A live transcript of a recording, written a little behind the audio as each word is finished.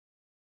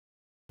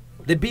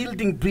The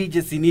Building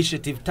Bridges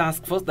Initiative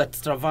task force that's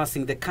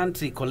traversing the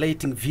country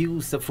collating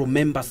views from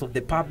members of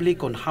the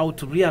public on how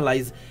to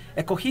realize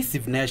a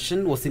cohesive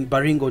nation was in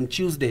Baringo on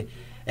Tuesday.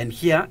 And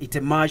here it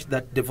emerged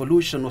that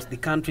devolution was the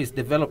country's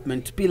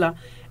development pillar,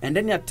 and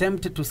any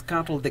attempt to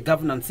scuttle the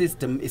governance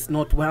system is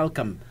not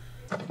welcome.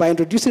 By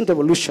introducing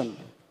devolution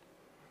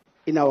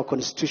in our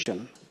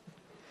constitution,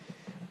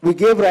 we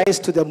gave rise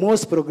to the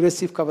most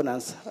progressive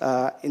governance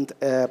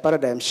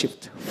paradigm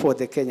shift for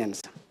the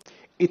Kenyans.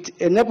 It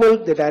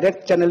enabled the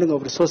direct channeling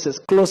of resources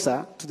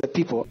closer to the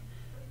people.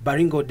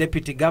 Baringo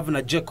Deputy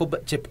Governor Jacob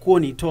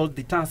Chepkwony told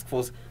the task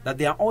force that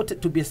there ought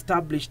to be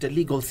established a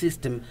legal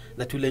system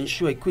that will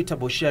ensure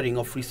equitable sharing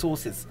of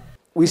resources.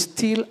 We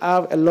still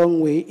have a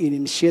long way in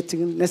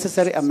initiating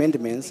necessary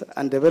amendments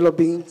and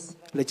developing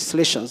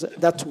legislations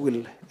that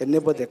will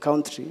enable the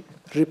country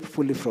to reap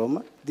fully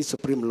from the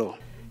supreme law.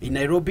 In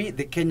Nairobi,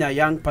 the Kenya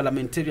Young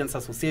Parliamentarians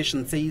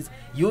Association says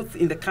youth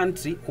in the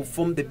country, who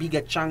form the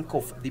bigger chunk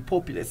of the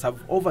populace,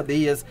 have over the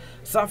years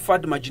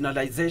suffered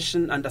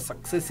marginalization under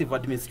successive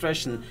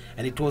administration,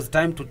 and it was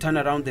time to turn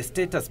around the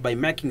status by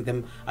making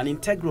them an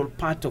integral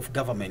part of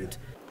government.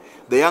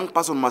 The young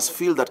person must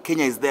feel that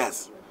Kenya is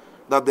theirs,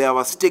 that they have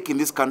a stake in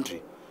this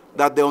country,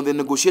 that they're on the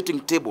negotiating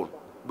table.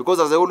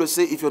 Because as I always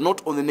say, if you're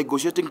not on the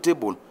negotiating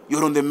table,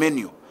 you're on the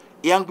menu.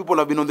 Young people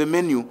have been on the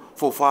menu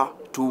for far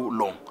too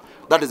long.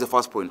 That is the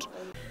first point.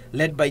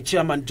 Led by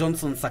Chairman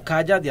Johnson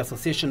Sakaja, the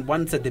association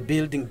wants the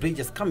Building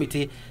Bridges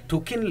Committee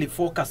to keenly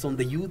focus on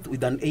the youth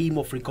with an aim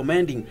of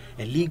recommending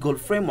a legal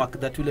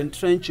framework that will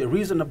entrench a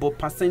reasonable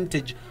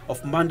percentage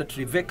of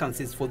mandatory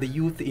vacancies for the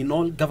youth in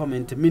all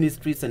government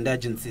ministries and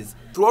agencies.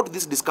 Throughout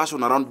this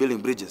discussion around building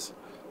bridges,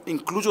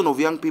 inclusion of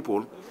young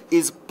people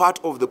is part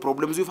of the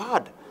problems we've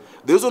had.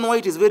 The reason why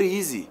it is very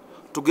easy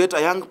to get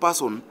a young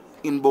person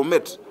in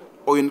Bomet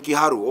or in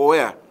Kiharu or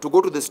where to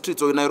go to the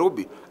streets or in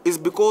Nairobi is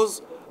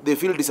because they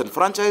feel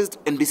disenfranchised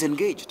and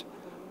disengaged.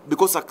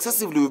 Because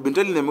successively we've been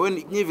telling them, when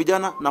nyinyi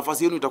vijana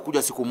nafasi yenu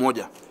itakuja siku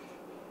moja.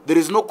 There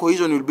is no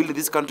cohesion will build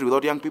this country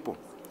without young people.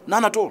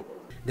 None at all.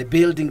 The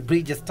Building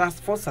Bridges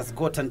Task Force has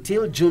got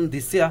until June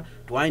this year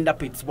to wind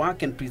up its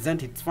work and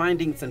present its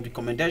findings and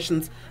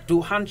recommendations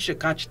to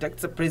handshake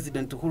architects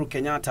President Uhuru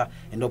Kenyatta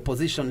and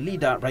opposition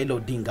leader Raila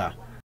Odinga.